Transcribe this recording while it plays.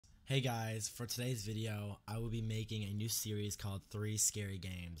Hey guys, for today's video, I will be making a new series called 3 Scary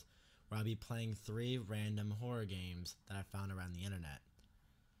Games, where I'll be playing 3 random horror games that I found around the internet.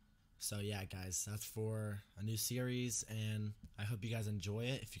 So yeah guys, that's for a new series, and I hope you guys enjoy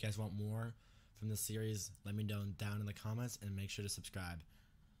it. If you guys want more from this series, let me know down in the comments and make sure to subscribe.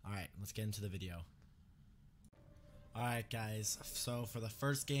 Alright, let's get into the video. Alright guys, so for the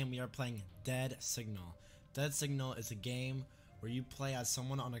first game we are playing Dead Signal. Dead Signal is a game where you play as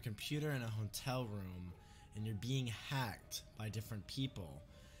someone on a computer in a hotel room and you're being hacked by different people.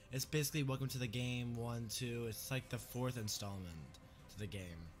 It's basically Welcome to the Game 1, 2, it's like the 4th installment to the game.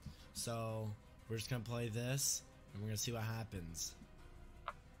 So we're just gonna play this and we're gonna see what happens.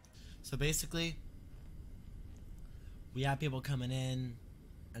 So basically, we have people coming in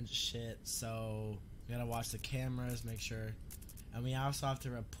and shit, so we gotta watch the cameras, make sure, and we also have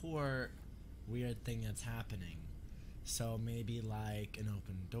to report weird thing that's happening. So maybe like an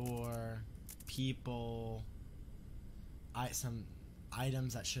open door, people, some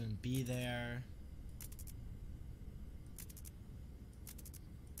items that shouldn't be there,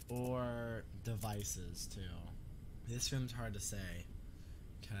 or devices too. This room's hard to say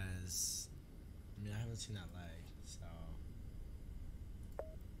because I haven't seen that leg, so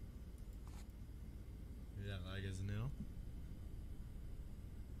maybe that leg is new.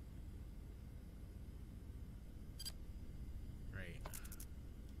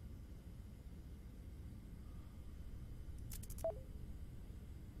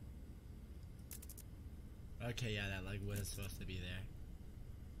 Okay, yeah, that leg was supposed to be there.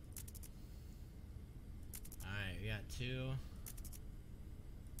 Alright, we got 2.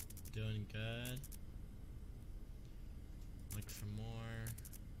 Doing good. Look for more.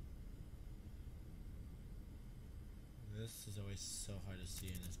 This is always so hard to see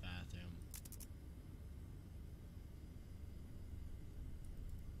in this bathroom.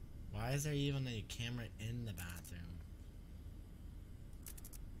 Why is there even a camera in the bathroom?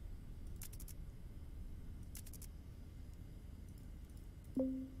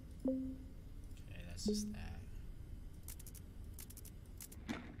 Okay, that's just that.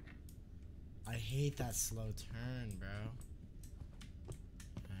 I hate that slow turn, bro.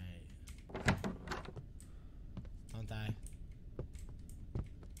 Alright. Don't die.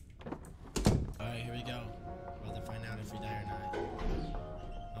 Alright, here we go. We're about to find out if we die or not.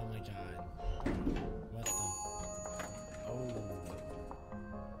 Oh my god. What the? Oh.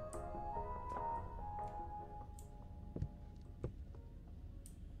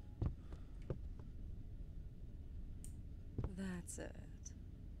 That's it.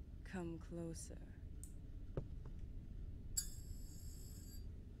 Come closer.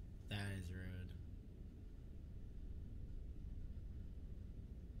 That is rude.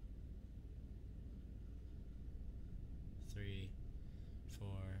 Three, 4,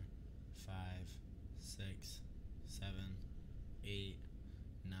 5, 6, 7, 8,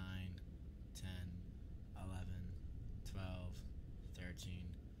 9, 10, 11, 12, 13,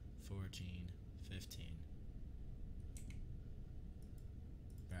 14, 15.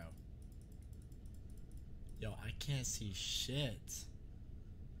 Bro. Yo, I can't see shit.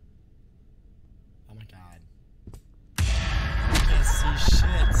 Oh my god. I can't see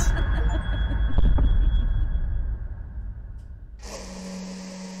shit.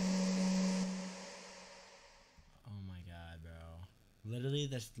 Oh my god, bro. Literally,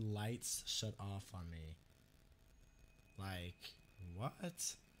 the lights shut off on me. Like,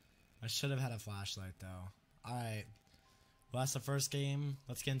 what? I should have had a flashlight though. Alright. Well, that's the first game.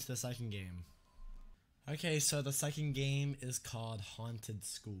 Let's get into the second game. Okay, so the second game is called Haunted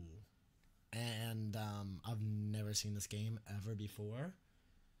School. And I've never seen this game ever before.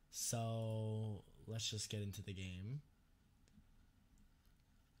 So let's just get into the game.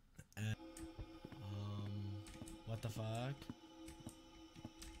 And, what the fuck?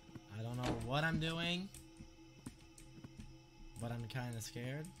 I don't know what I'm doing, but I'm kind of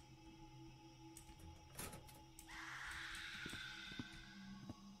scared.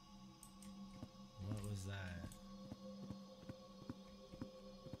 What was that?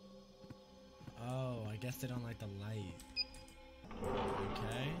 Oh, I guess they don't like the light.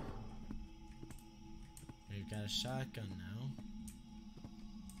 Okay. We've got a shotgun now.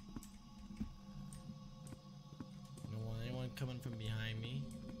 I don't want anyone coming from behind me.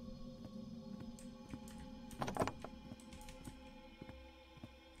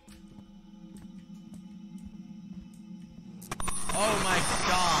 Oh my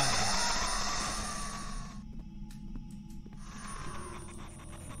god!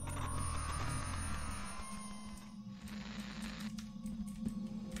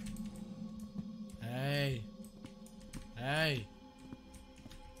 Hey!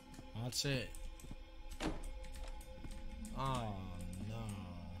 Watch it. Oh no.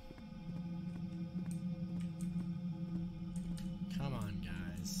 Come on,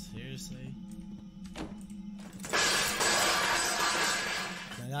 guys. Seriously?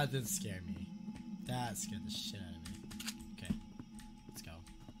 Man, that did scare me. That scared the shit out of me. Okay. Let's go.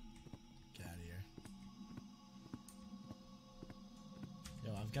 Get out of here.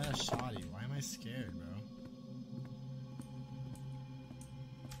 Yo, I've got a shotty. Why am I scared, bro?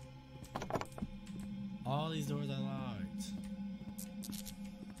 All these doors are locked.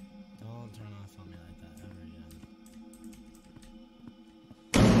 Don't turn off on me like that ever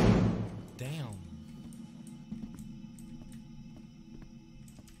again. Damn.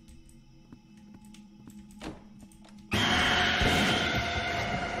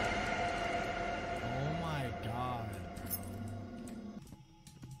 Oh my god, bro.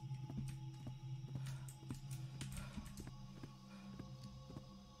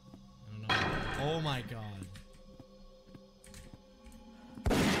 I don't know. Oh my god.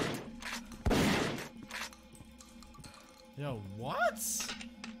 Yo, what?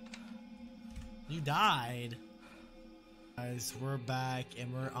 You died. Guys, we're back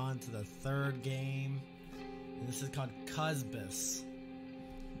and we're on to the third game. And this is called Cuzbus.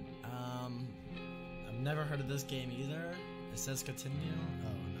 I've never heard of this game either. It says continue. Oh,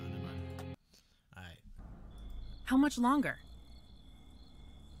 no, never mind. Alright. How much longer?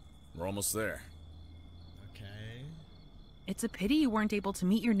 We're almost there. Okay. It's a pity you weren't able to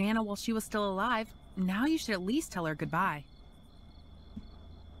meet your Nana while she was still alive. Now you should at least tell her goodbye.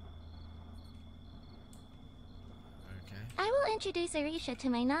 Okay. I will introduce Arisha to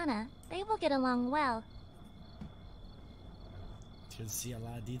my Nana. They will get along well. You can see a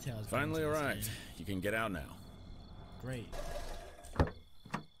lot of details. Finally going into this arrived. game. You can get out now. Great.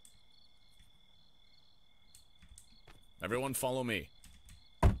 Everyone follow me.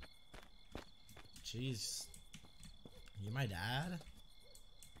 Jeez. You my dad?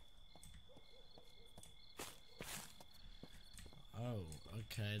 Oh,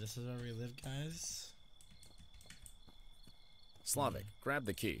 okay. This is where we live, guys. Slavic, grab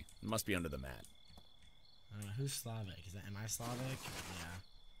the key. It must be under the mat. Who's Slavic? Am I Slavic?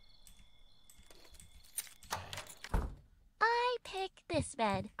 Yeah. I pick this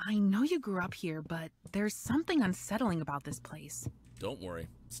bed. I know you grew up here, but there's something unsettling about this place. Don't worry.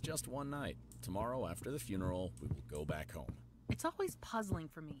 It's just one night. Tomorrow, after the funeral, we will go back home. It's always puzzling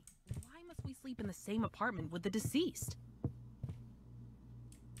for me. Why must we sleep in the same apartment with the deceased?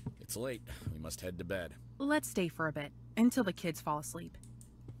 It's late. We must head to bed. Let's stay for a bit, until the kids fall asleep.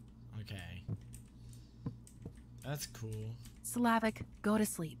 Okay. That's cool. Slavic, go to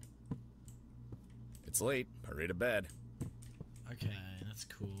sleep. It's late. Hurry to bed. Okay, that's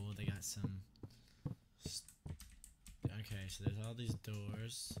cool. They got some... Okay, so there's all these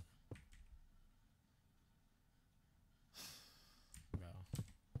doors. Bro.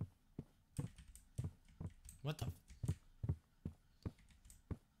 What the...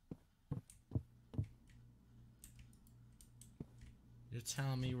 You're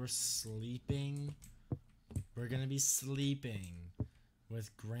telling me we're sleeping? We're gonna be sleeping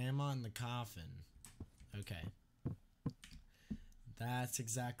with Grandma in the coffin. Okay. That's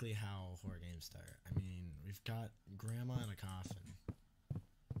exactly how horror games start. I mean, we've got Grandma in a coffin.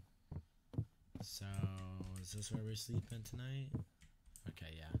 So, is this where we're sleeping tonight?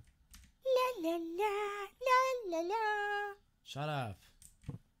 Okay, yeah. La la la la la la. Shut up.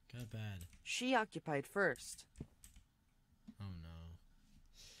 Go to bed. She occupied first. Oh no.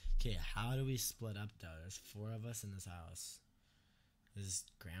 Okay, how do we split up though? There's 4 of us in this house. Is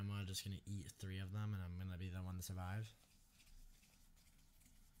Grandma just gonna eat 3 of them and I'm gonna be the one to survive?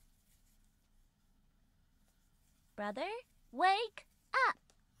 Brother, wake up!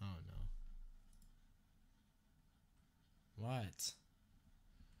 Oh no. What?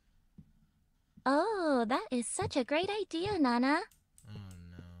 Oh, that is such a great idea, Nana. Oh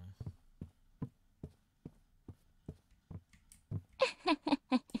no.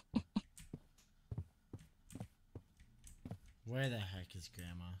 Where the heck is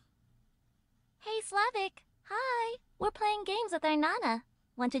Grandma? Hey, Slavic. Hi. We're playing games with our Nana.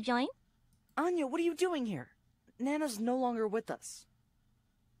 Want to join? Anya, what are you doing here? Nana's no longer with us.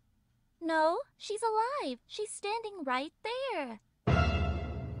 No, she's alive. She's standing right there.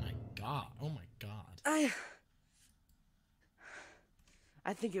 My god. Oh my god. I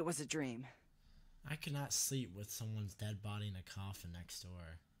think it was a dream. I could not sleep with someone's dead body in a coffin next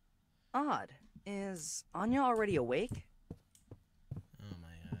door. Odd. Is Anya already awake? Oh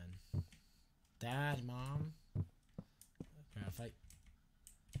my god. Dad, Mom? Bro, if I...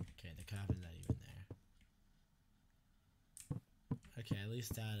 Okay, the coffin's not even there. Okay, at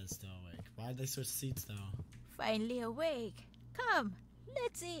least Dad is still awake. Why'd they switch seats though? Finally awake. Come,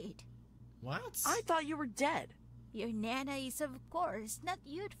 let's eat. What? I thought you were dead. Your Nana is, of course, not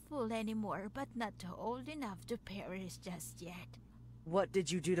youthful anymore, but not old enough to perish just yet. What did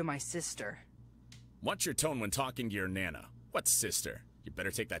you do to my sister? Watch your tone when talking to your Nana. What sister? You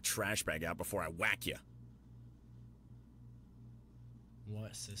better take that trash bag out before I whack you.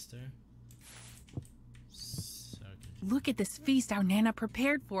 What, sister? So confused. Look at this feast our Nana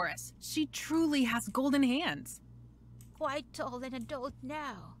prepared for us. She truly has golden hands. Quite tall and adult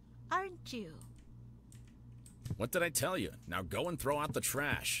now, aren't you? What did I tell you? Now go and throw out the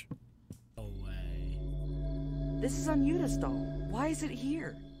trash. No way. This is Unuda's doll. Why is it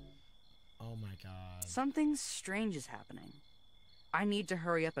here? Oh my god. Something strange is happening. I need to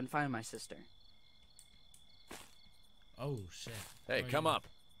hurry up and find my sister. Oh shit. Hey, Where are come you? up.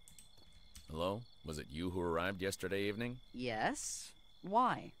 Hello? Was it you who arrived yesterday evening? Yes?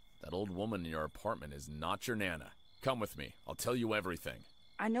 Why? That old woman in your apartment is not your Nana. Come with me. I'll tell you everything.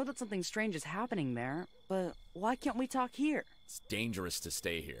 I know that something strange is happening there, but why can't we talk here? It's dangerous to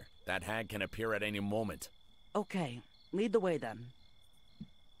stay here. That hag can appear at any moment. Okay, lead the way then.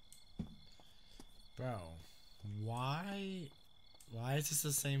 Bro, why is this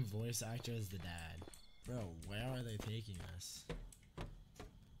the same voice actor as the dad? Bro, where are they taking this?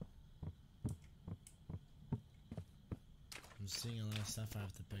 I'm seeing a lot of stuff I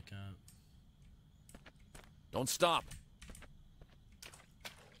have to pick up. Don't stop.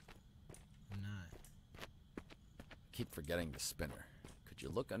 I'm not. Keep forgetting the spinner. Could you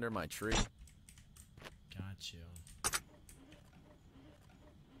look under my tree? Got you.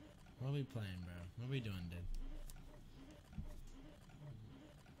 What are we playing, bro? What are we doing, dude?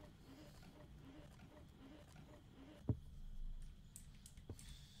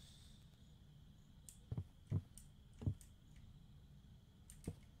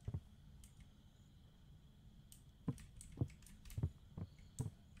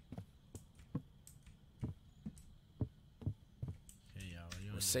 Okay, yo, what are you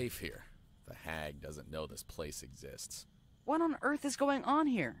We're doing? safe here. The hag doesn't know this place exists. What on earth is going on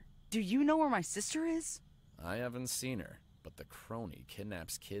here? Do you know where my sister is? I haven't seen her, but the crony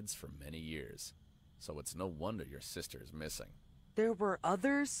kidnaps kids for many years. So it's no wonder your sister is missing. There were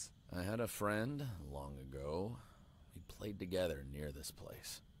others? I had a friend long ago. We played together near this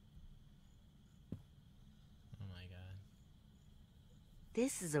place. Oh my god.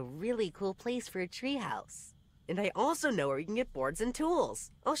 This is a really cool place for a treehouse. And I also know where you can get boards and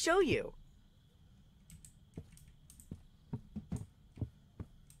tools. I'll show you.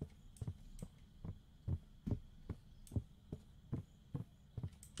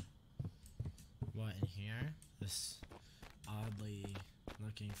 What, in here? This oddly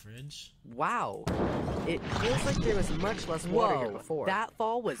looking fridge? Wow. It feels like there was much less water here before. That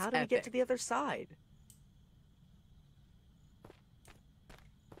fall was How do we get to epic. the other side?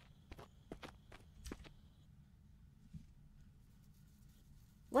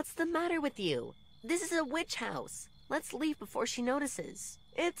 What's the matter with you? This is a witch house. Let's leave before she notices.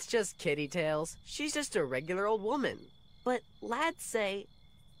 It's just kitty tales. She's just a regular old woman. But lads say...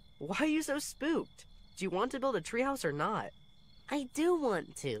 Why are you so spooked? Do you want to build a treehouse or not? I do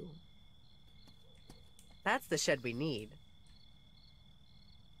want to. That's the shed we need.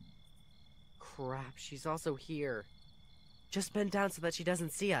 Crap, she's also here. Just bend down so that she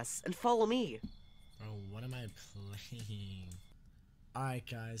doesn't see us, and follow me. Bro, what am I playing? Alright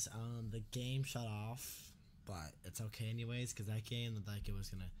guys, the game shut off, but it's okay anyways, because that game looked like it was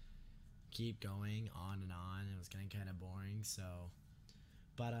gonna keep going on and on. It was getting kind of boring, so...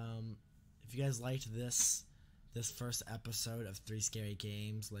 But, if you guys liked this first episode of 3 Scary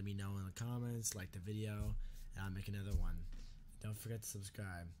Games, let me know in the comments, like the video, and I'll make another one. Don't forget to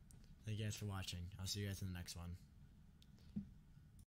subscribe. Thank you guys for watching. I'll see you guys in the next one.